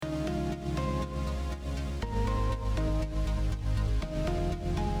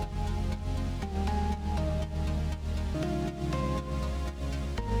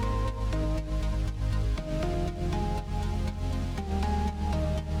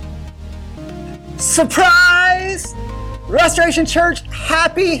Surprise! Restoration Church,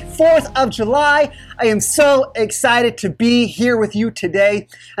 happy 4th of July. I am so excited to be here with you today.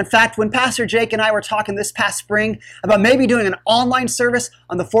 In fact, when Pastor Jake and I were talking this past spring about maybe doing an online service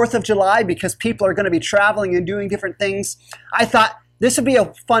on the 4th of July because people are going to be traveling and doing different things, I thought this would be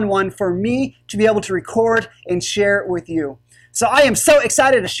a fun one for me to be able to record and share with you. So I am so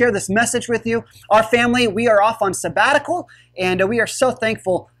excited to share this message with you. Our family, we are off on sabbatical, and we are so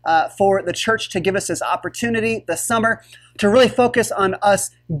thankful for the church to give us this opportunity this summer to really focus on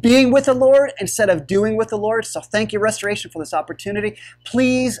us being with the Lord instead of doing with the Lord. So thank you, Restoration, for this opportunity.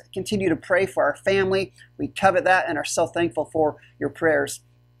 Please continue to pray for our family. We covet that and are so thankful for your prayers.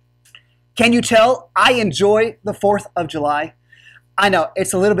 Can you tell I enjoy the 4th of July? I know,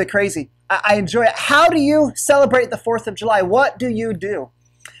 it's a little bit crazy. I enjoy it. How do you celebrate the 4th of July? What do you do?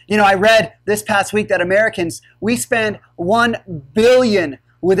 You know, I read this past week that Americans, we spend $1 billion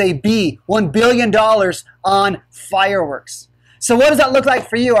with a B, $1 billion on fireworks. So what does that look like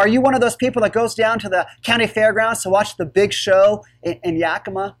for you? Are you one of those people that goes down to the county fairgrounds to watch the big show in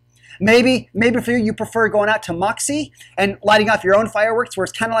Yakima? Maybe for you, you prefer going out to Moxie and lighting off your own fireworks where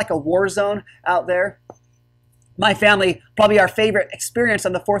it's kind of like a war zone out there. My family, probably our favorite experience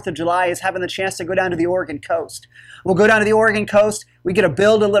on the 4th of July is having the chance to go down to the Oregon coast. We'll go down to the Oregon coast. We get to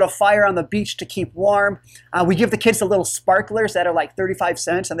build a little fire on the beach to keep warm. We give the kids the little sparklers that are like 35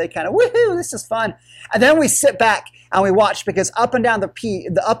 cents, and they kind of, woohoo, this is fun. And then we sit back and we watch because up and down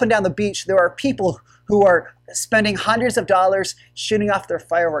the beach, there are people who are spending hundreds of dollars shooting off their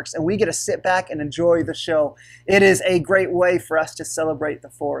fireworks, and we get to sit back and enjoy the show. It is a great way for us to celebrate the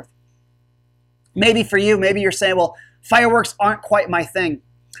 4th. Maybe for you, maybe you're saying, well, fireworks aren't quite my thing.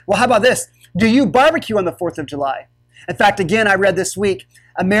 Well, how about this? Do you barbecue on the 4th of July? In fact, again, I read this week,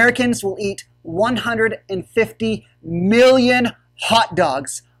 Americans will eat 150 million hot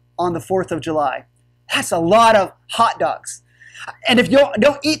dogs on the 4th of July. That's a lot of hot dogs. And if you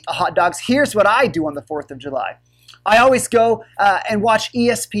don't eat the hot dogs, here's what I do on the 4th of July. I always go and watch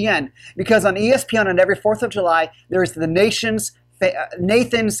ESPN because on ESPN on every 4th of July, there is the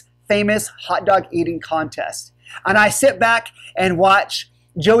Nathan's famous hot dog eating contest. And I sit back and watch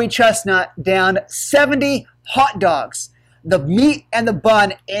Joey Chestnut down 70 hot dogs, the meat and the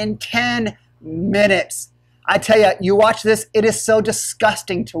bun in 10 minutes. I tell you, you watch this, it is so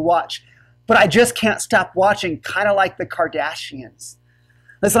disgusting to watch, but I just can't stop watching, kind of like the Kardashians.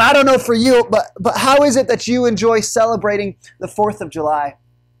 Listen, I don't know for you, but how is it that you enjoy celebrating the 4th of July?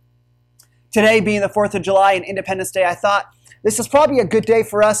 Today being the 4th of July and Independence Day, I thought this is probably a good day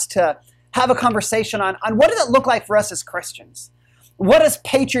for us to have a conversation on what does it look like for us as Christians? What does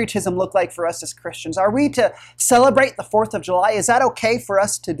patriotism look like for us as Christians? Are we to celebrate the 4th of July? Is that okay for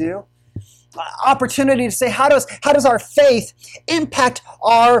us to do? Opportunity to say, how does our faith impact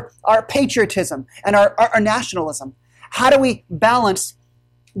our patriotism and our nationalism? How do we balance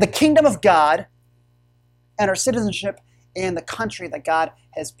the kingdom of God and our citizenship in the country that God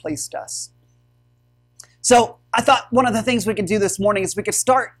has placed us? So I thought one of the things we could do this morning is we could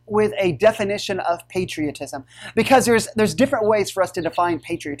start with a definition of patriotism because there's different ways for us to define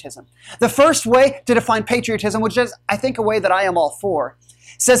patriotism. The first way to define patriotism, which is I think a way that I am all for,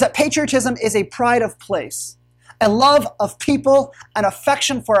 says that patriotism is a pride of place, a love of people, an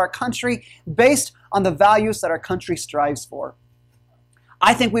affection for our country based on the values that our country strives for.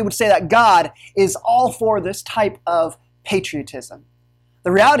 I think we would say that God is all for this type of patriotism.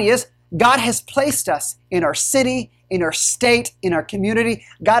 The reality is, God has placed us in our city, in our state, in our community.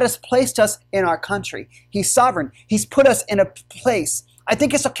 God has placed us in our country. He's sovereign. He's put us in a place. I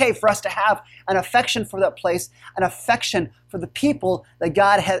think it's okay for us to have an affection for that place, an affection for the people that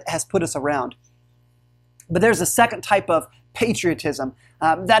God has put us around. But there's a second type of patriotism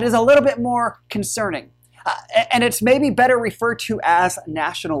that is a little bit more concerning. And it's maybe better referred to as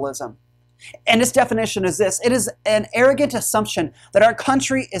nationalism. And its definition is this: it is an arrogant assumption that our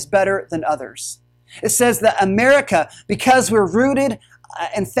country is better than others. It says that America, because we're rooted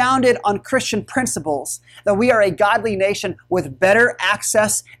and founded on Christian principles, that we are a godly nation with better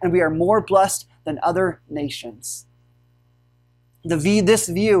access and we are more blessed than other nations.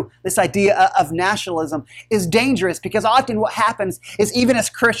 This idea of nationalism is dangerous because often what happens is even as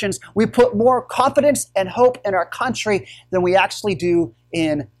Christians, we put more confidence and hope in our country than we actually do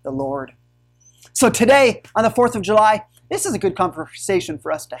in the Lord. So today, on the 4th of July, this is a good conversation for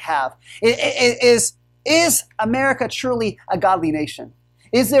us to have. Is America truly a godly nation?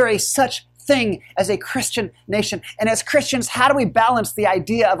 Is there a such thing as a Christian nation? And as Christians, how do we balance the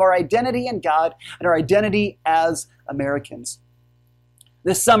idea of our identity in God and our identity as Americans?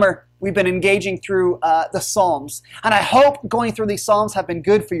 This summer, we've been engaging through the Psalms, and I hope going through these Psalms have been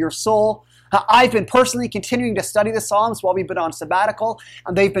good for your soul. I've been personally continuing to study the Psalms while we've been on sabbatical,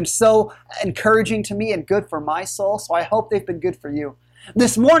 and they've been so encouraging to me and good for my soul, so I hope they've been good for you.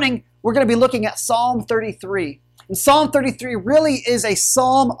 This morning, we're going to be looking at Psalm 33. And Psalm 33 really is a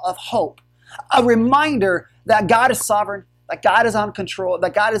psalm of hope, a reminder that God is sovereign, that God is on control,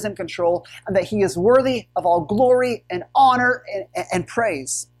 that God is in control, and that He is worthy of all glory and honor and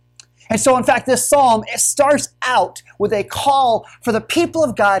praise. And so, in fact, this psalm, it starts out with a call for the people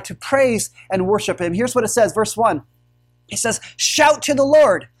of God to praise and worship Him. Here's what it says, verse 1. It says, shout to the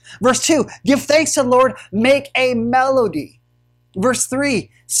Lord. Verse 2, give thanks to the Lord, make a melody. Verse 3,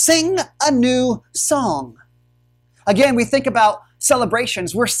 sing a new song. Again, we think about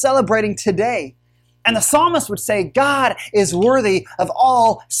celebrations. We're celebrating today. And the psalmist would say, God is worthy of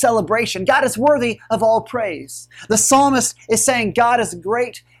all celebration. God is worthy of all praise. The psalmist is saying, God is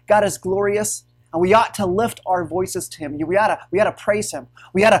great, God is glorious, and we ought to lift our voices to Him. We ought to praise Him.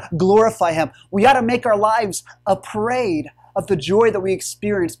 We ought to glorify Him. We ought to make our lives a parade of the joy that we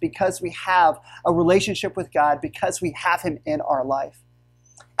experience because we have a relationship with God, because we have Him in our life.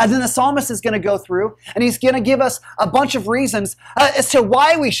 And then the psalmist is going to go through and he's going to give us a bunch of reasons as to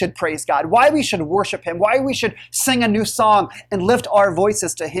why we should praise God, why we should worship Him, why we should sing a new song and lift our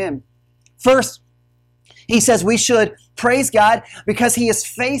voices to Him. First, he says we should praise God because He is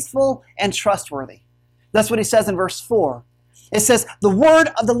faithful and trustworthy. That's what he says in verse 4. It says, the word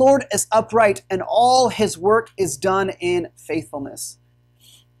of the Lord is upright and all His work is done in faithfulness.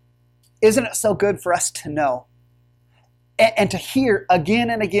 Isn't it so good for us to know and to hear again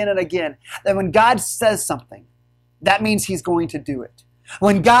and again and again that when God says something, that means He's going to do it.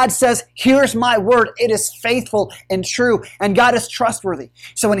 When God says, here's my word, it is faithful and true, and God is trustworthy.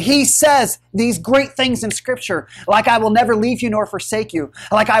 So when He says these great things in Scripture, like I will never leave you nor forsake you,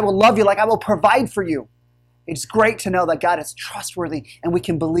 like I will love you, like I will provide for you, it's great to know that God is trustworthy and we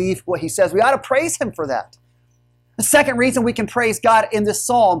can believe what He says. We ought to praise Him for that. The second reason we can praise God in this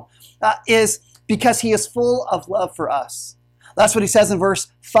psalm is because He is full of love for us. That's what he says in verse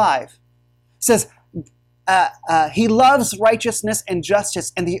 5. It says, He loves righteousness and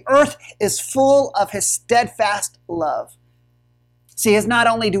justice, and the earth is full of His steadfast love. See, it's not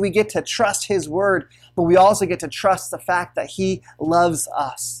only do we get to trust His word, but we also get to trust the fact that He loves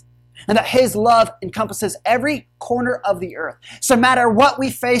us. And that His love encompasses every corner of the earth. So no matter what we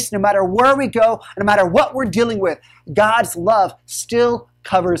face, no matter where we go, no matter what we're dealing with, God's love still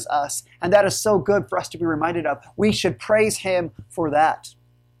covers us. And that is so good for us to be reminded of. We should praise Him for that.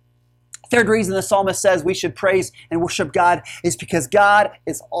 Third reason the psalmist says we should praise and worship God is because God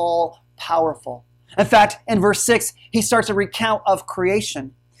is all powerful. In fact, in verse 6, he starts a recount of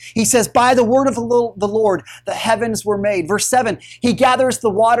creation. He says, by the word of the Lord, the heavens were made. Verse 7, He gathers the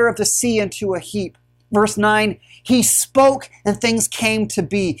water of the sea into a heap. Verse 9, He spoke and things came to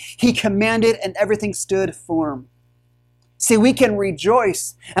be. He commanded and everything stood firm. See, we can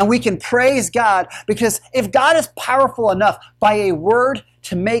rejoice and we can praise God because if God is powerful enough by a word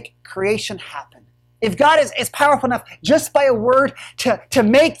to make creation happen, if God is powerful enough just by a word to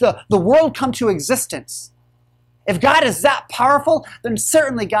make the world come to existence, if God is that powerful, then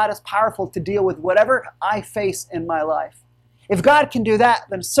certainly God is powerful to deal with whatever I face in my life. If God can do that,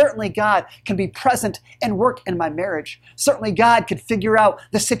 then certainly God can be present and work in my marriage. Certainly God could figure out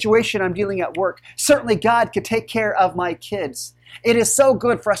the situation I'm dealing at work. Certainly God could take care of my kids. It is so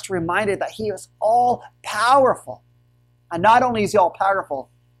good for us to be reminded that He is all powerful. And not only is He all powerful,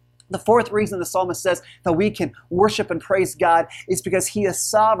 the fourth reason the psalmist says that we can worship and praise God is because He is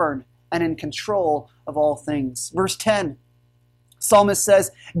sovereign and in control of all things. Verse 10. Psalmist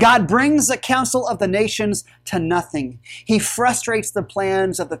says, God brings the counsel of the nations to nothing. He frustrates the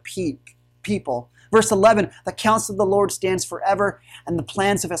plans of the people. Verse 11, the counsel of the Lord stands forever, and the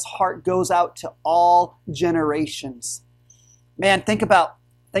plans of His heart goes out to all generations. Man, think about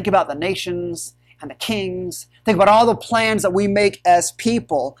the nations and the kings. Think about all the plans that we make as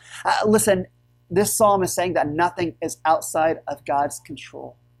people. Listen, this psalm is saying that nothing is outside of God's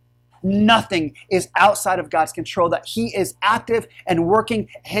control. Nothing is outside of God's control, that He is active and working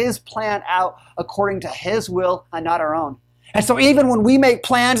His plan out according to His will and not our own. And so even when we make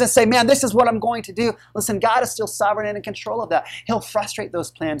plans and say, man, this is what I'm going to do, listen, God is still sovereign and in control of that. He'll frustrate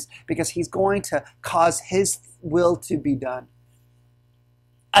those plans because He's going to cause His will to be done.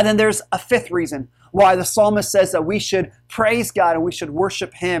 And then there's a fifth reason why the psalmist says that we should praise God and we should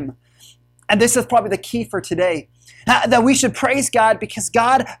worship Him. And this is probably the key for today. That we should praise God because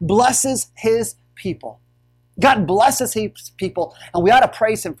God blesses His people. God blesses His people, and we ought to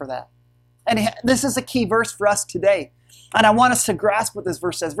praise Him for that. And this is a key verse for us today. And I want us to grasp what this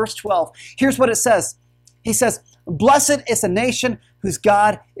verse says. Verse 12, here's what it says. He says, blessed is the nation whose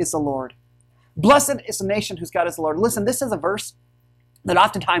God is the Lord. Blessed is the nation whose God is the Lord. Listen, this is a verse that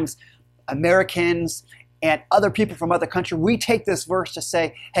oftentimes Americans and other people from other countries, we take this verse to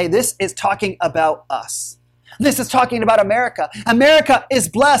say, hey, this is talking about us. This is talking about America. America is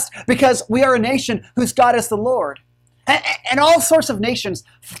blessed because we are a nation whose God is the Lord. And all sorts of nations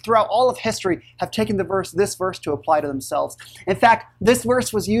throughout all of history have taken this verse to apply to themselves. In fact, this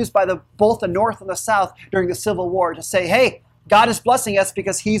verse was used by both the North and the South during the Civil War to say, hey, God is blessing us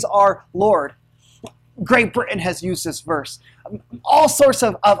because he's our Lord. Great Britain has used this verse. All sorts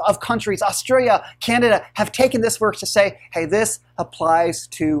of countries, Australia, Canada, have taken this verse to say, hey, this applies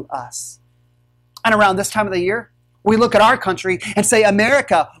to us. And around this time of the year, we look at our country and say,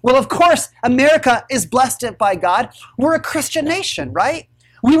 America. Well, of course, America is blessed by God. We're a Christian nation, right?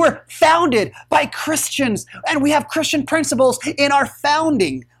 We were founded by Christians, and we have Christian principles in our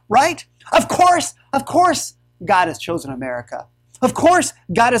founding, right? Of course, God has chosen America. Of course,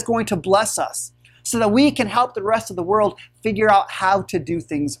 God is going to bless us so that we can help the rest of the world figure out how to do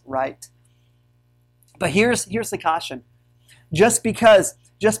things right. But here's the caution. Just because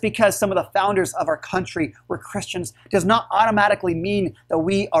some of the founders of our country were Christians does not automatically mean that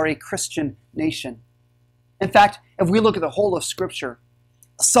we are a Christian nation. In fact, if we look at the whole of Scripture,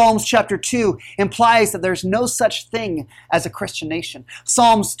 Psalms chapter 2 implies that there's no such thing as a Christian nation.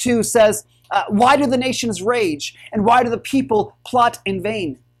 Psalms 2 says, why do the nations rage, and why do the people plot in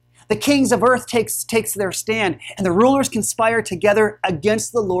vain? The kings of earth takes their stand, and the rulers conspire together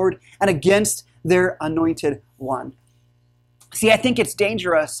against the Lord and against their anointed one. See, I think it's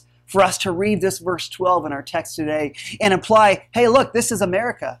dangerous for us to read this verse 12 in our text today and imply, hey, look, this is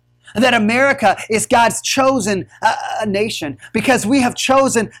America. That America is God's chosen nation because we have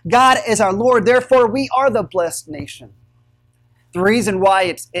chosen God as our Lord. Therefore, we are the blessed nation. The reason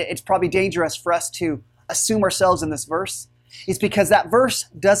why it's probably dangerous for us to assume ourselves in this verse is because that verse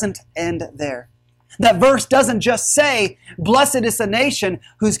doesn't end there. That verse doesn't just say, blessed is the nation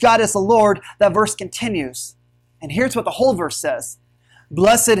whose God is the Lord. That verse continues. And here's what the whole verse says.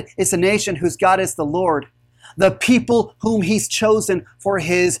 Blessed is the nation whose God is the Lord, the people whom he's chosen for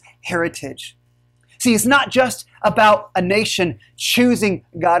his heritage. See, it's not just about a nation choosing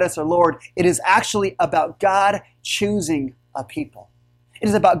God as their Lord. It is actually about God choosing a people. It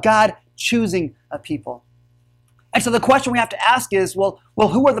is about God choosing a people. And so the question we have to ask is, well,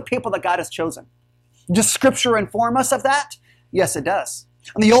 who are the people that God has chosen? Does Scripture inform us of that? Yes, it does.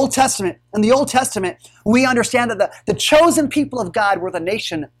 In the Old Testament, we understand that the chosen people of God were the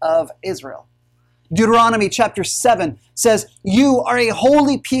nation of Israel. Deuteronomy chapter 7 says, you are a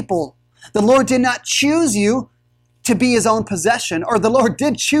holy people. The Lord did not choose you to be his own possession, or the Lord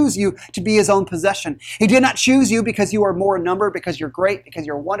did choose you to be his own possession. He did not choose you because you are more in number, because you're great, because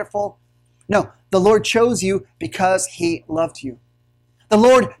you're wonderful. No, the Lord chose you because he loved you. The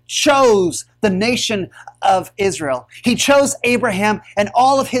Lord chose the nation of Israel. He chose Abraham and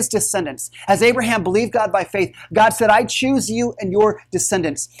all of his descendants. As Abraham believed God by faith, God said, I choose you and your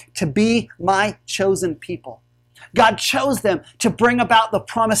descendants to be my chosen people. God chose them to bring about the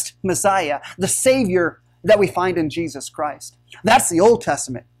promised Messiah, the Savior that we find in Jesus Christ. That's the Old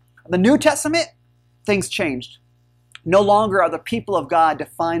Testament. The New Testament, things changed. No longer are the people of God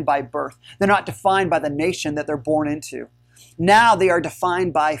defined by birth. They're not defined by the nation that they're born into. Now they are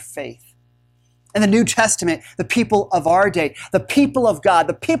defined by faith. In the New Testament, the people of our day, the people of God,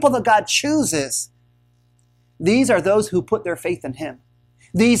 the people that God chooses, these are those who put their faith in him.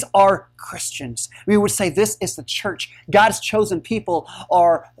 These are Christians. We would say this is the church. God's chosen people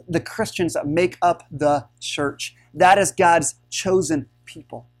are the Christians that make up the church. That is God's chosen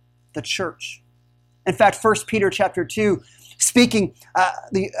people, the church. In fact, 1 Peter chapter 2, speaking,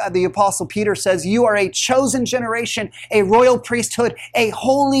 the Apostle Peter says, you are a chosen generation, a royal priesthood, a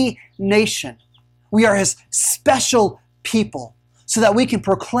holy nation. We are his special people so that we can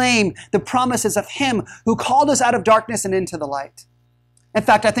proclaim the promises of him who called us out of darkness and into the light. In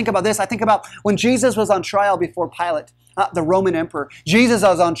fact, I think about this. I think about when Jesus was on trial before Pilate, the Roman emperor. Jesus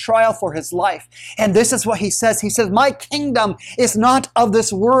was on trial for his life. And this is what he says. He says, my kingdom is not of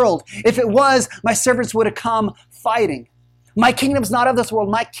this world. If it was, my servants would have come fighting. My kingdom is not of this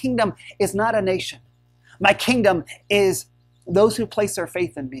world. My kingdom is not a nation. My kingdom is those who place their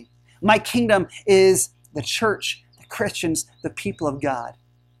faith in me. My kingdom is the church, the Christians, the people of God.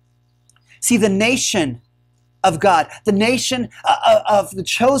 See, the nation of God, the nation of the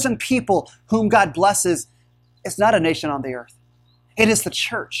chosen people whom God blesses, is not a nation on the earth. It is the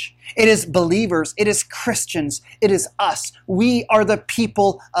church. It is believers. It is Christians. It is us. We are the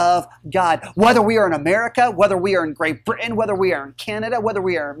people of God. Whether we are in America, whether we are in Great Britain, whether we are in Canada, whether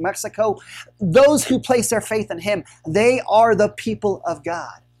we are in Mexico, those who place their faith in Him, they are the people of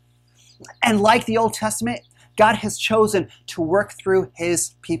God. And like the Old Testament, God has chosen to work through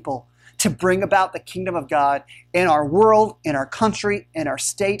His people to bring about the kingdom of God in our world, in our country, in our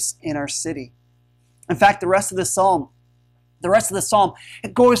states, in our city. In fact, the rest of the psalm,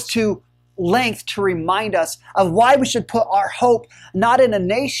 it goes to length to remind us of why we should put our hope not in a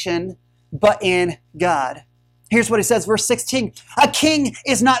nation, but in God. Here's what it says, verse 16. A king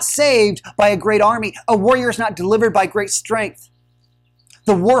is not saved by a great army. A warrior is not delivered by great strength.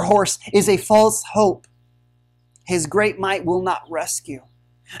 The war horse is a false hope. His great might will not rescue.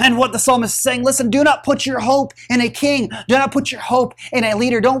 And what the psalmist is saying, listen, do not put your hope in a king. Do not put your hope in a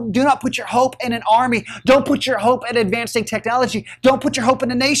leader. Do not put your hope in an army. Don't put your hope in advancing technology. Don't put your hope in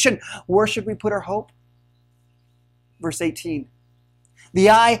a nation. Where should we put our hope? Verse 18. The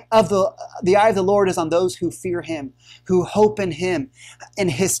eye of the Lord is on those who fear Him, who hope in Him, in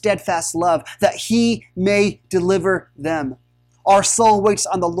His steadfast love, that He may deliver them. Our soul waits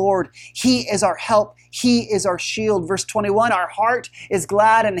on the Lord. He is our help. He is our shield. Verse 21, our heart is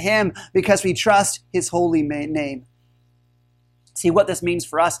glad in Him because we trust His holy name. See what this means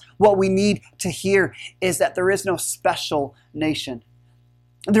for us. What we need to hear is that there is no special nation.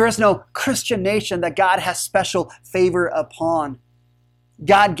 There is no Christian nation that God has special favor upon.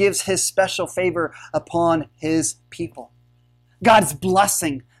 God gives His special favor upon His people. God's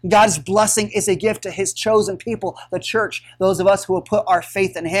blessing is a gift to His chosen people, the church, those of us who will put our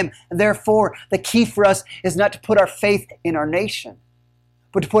faith in Him. And therefore, the key for us is not to put our faith in our nation,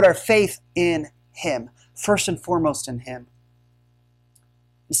 but to put our faith in Him, first and foremost in Him.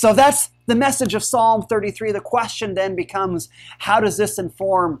 So that's the message of Psalm 33. The question then becomes, how does this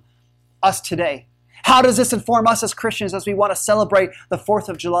inform us today? How does this inform us as Christians as we want to celebrate the 4th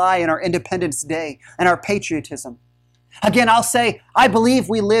of July and our Independence Day and our patriotism? Again, I'll say, I believe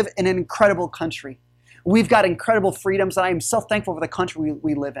we live in an incredible country. We've got incredible freedoms, and I am so thankful for the country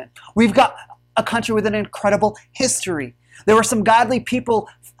we live in. We've got a country with an incredible history. There were some godly people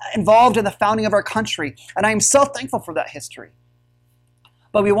involved in the founding of our country, and I am so thankful for that history.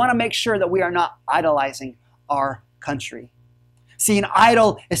 But we want to make sure that we are not idolizing our country. See, an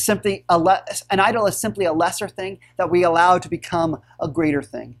idol is simply a lesser thing that we allow to become a greater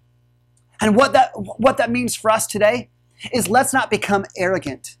thing. And what that means for us today is let's not become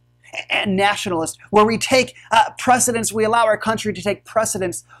arrogant and nationalist, where we take precedence, we allow our country to take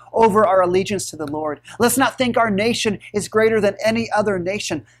precedence over our allegiance to the Lord. Let's not think our nation is greater than any other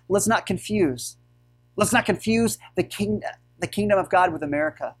nation. Let's not confuse. Let's not confuse the kingdom of God with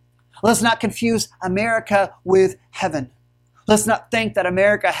America. Let's not confuse America with heaven. Let's not think that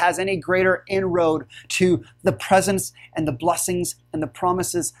America has any greater inroad to the presence and the blessings and the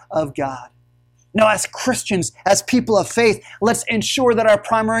promises of God. No, as Christians, as people of faith, let's ensure that our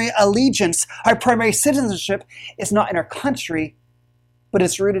primary allegiance, our primary citizenship is not in our country, but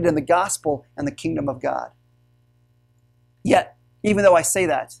it's rooted in the gospel and the kingdom of God. Yet, even though I say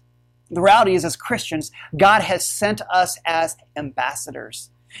that, the reality is as Christians, God has sent us as ambassadors.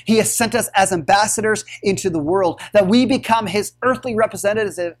 He has sent us as ambassadors into the world, that we become His earthly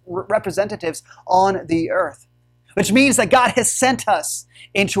representatives on the earth. Which means that God has sent us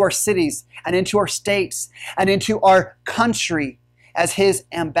into our cities and into our states and into our country as His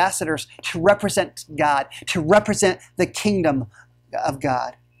ambassadors to represent God, to represent the kingdom of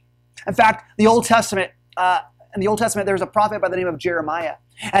God. In fact, in the Old Testament, there was a prophet by the name of Jeremiah,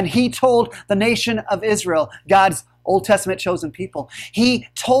 and he told the nation of Israel, God's Old Testament chosen people, he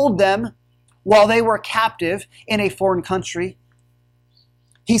told them while they were captive in a foreign country,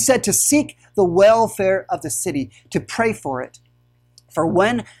 he said to seek the welfare of the city, to pray for it. For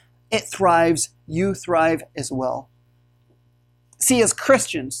when it thrives, you thrive as well. See, as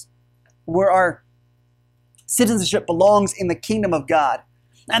Christians, where our citizenship belongs in the kingdom of God,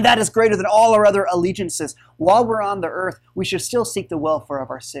 and that is greater than all our other allegiances, while we're on the earth, we should still seek the welfare of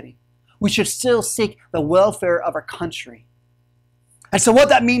our city. We should still seek the welfare of our country. And so what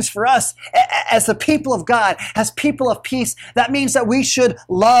that means for us as the people of God, as people of peace, that means that we should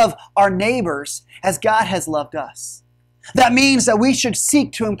love our neighbors as God has loved us. That means that we should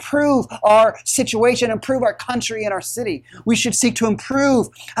seek to improve our situation, improve our country and our city. We should seek to improve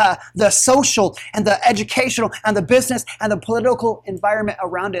the social and the educational and the business and the political environment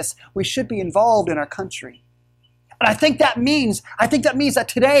around us. We should be involved in our country. And I think that means that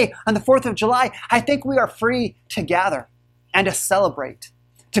today, on the 4th of July, I think we are free to gather and to celebrate.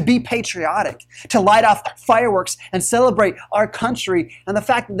 to be patriotic, to light off fireworks and celebrate our country and the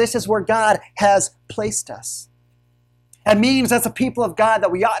fact that this is where God has placed us. It means as a people of God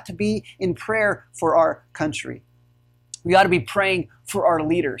that we ought to be in prayer for our country. We ought to be praying for our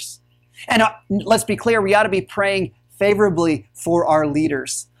leaders. And let's be clear, we ought to be praying favorably for our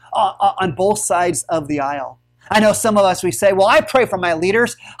leaders on both sides of the aisle. I know some of us, we say, well, I pray for my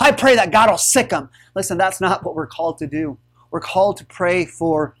leaders. I pray that God will sick them. Listen, that's not what we're called to do. We're called to pray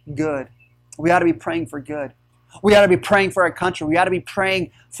for good. We ought to be praying for good. We ought to be praying for our country. We ought to be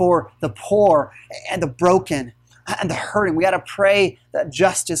praying for the poor and the broken and the hurting. We ought to pray that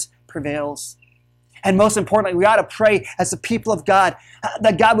justice prevails. And most importantly, we ought to pray as the people of God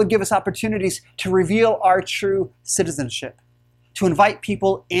that God would give us opportunities to reveal our true citizenship, to invite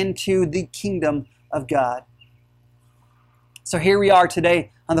people into the kingdom of God. So here we are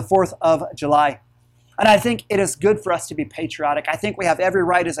today on the 4th of July. And I think it is good for us to be patriotic. I think we have every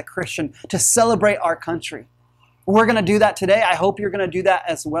right as a Christian to celebrate our country. We're going to do that today. I hope you're going to do that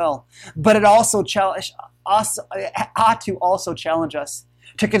as well. But it also ought to also challenge us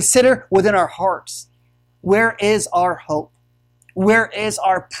to consider within our hearts, where is our hope? Where is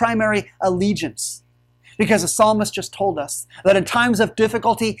our primary allegiance? Because the psalmist just told us that in times of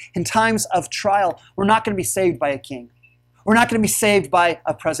difficulty, in times of trial, we're not going to be saved by a king. We're not going to be saved by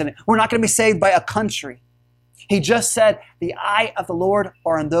a president. We're not going to be saved by a country. He just said, the eye of the Lord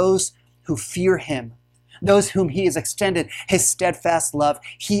are on those who fear him, those whom he has extended his steadfast love.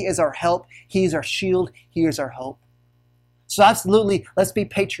 He is our help. He is our shield. He is our hope. So absolutely, let's be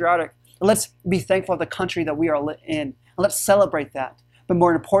patriotic. Let's be thankful for the country that we are in. Let's celebrate that. But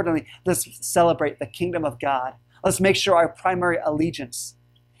more importantly, let's celebrate the kingdom of God. Let's make sure our primary allegiance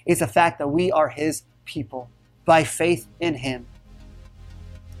is the fact that we are his people by faith in him.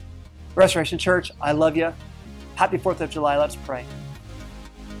 Restoration Church, I love you. Happy 4th of July. Let's pray.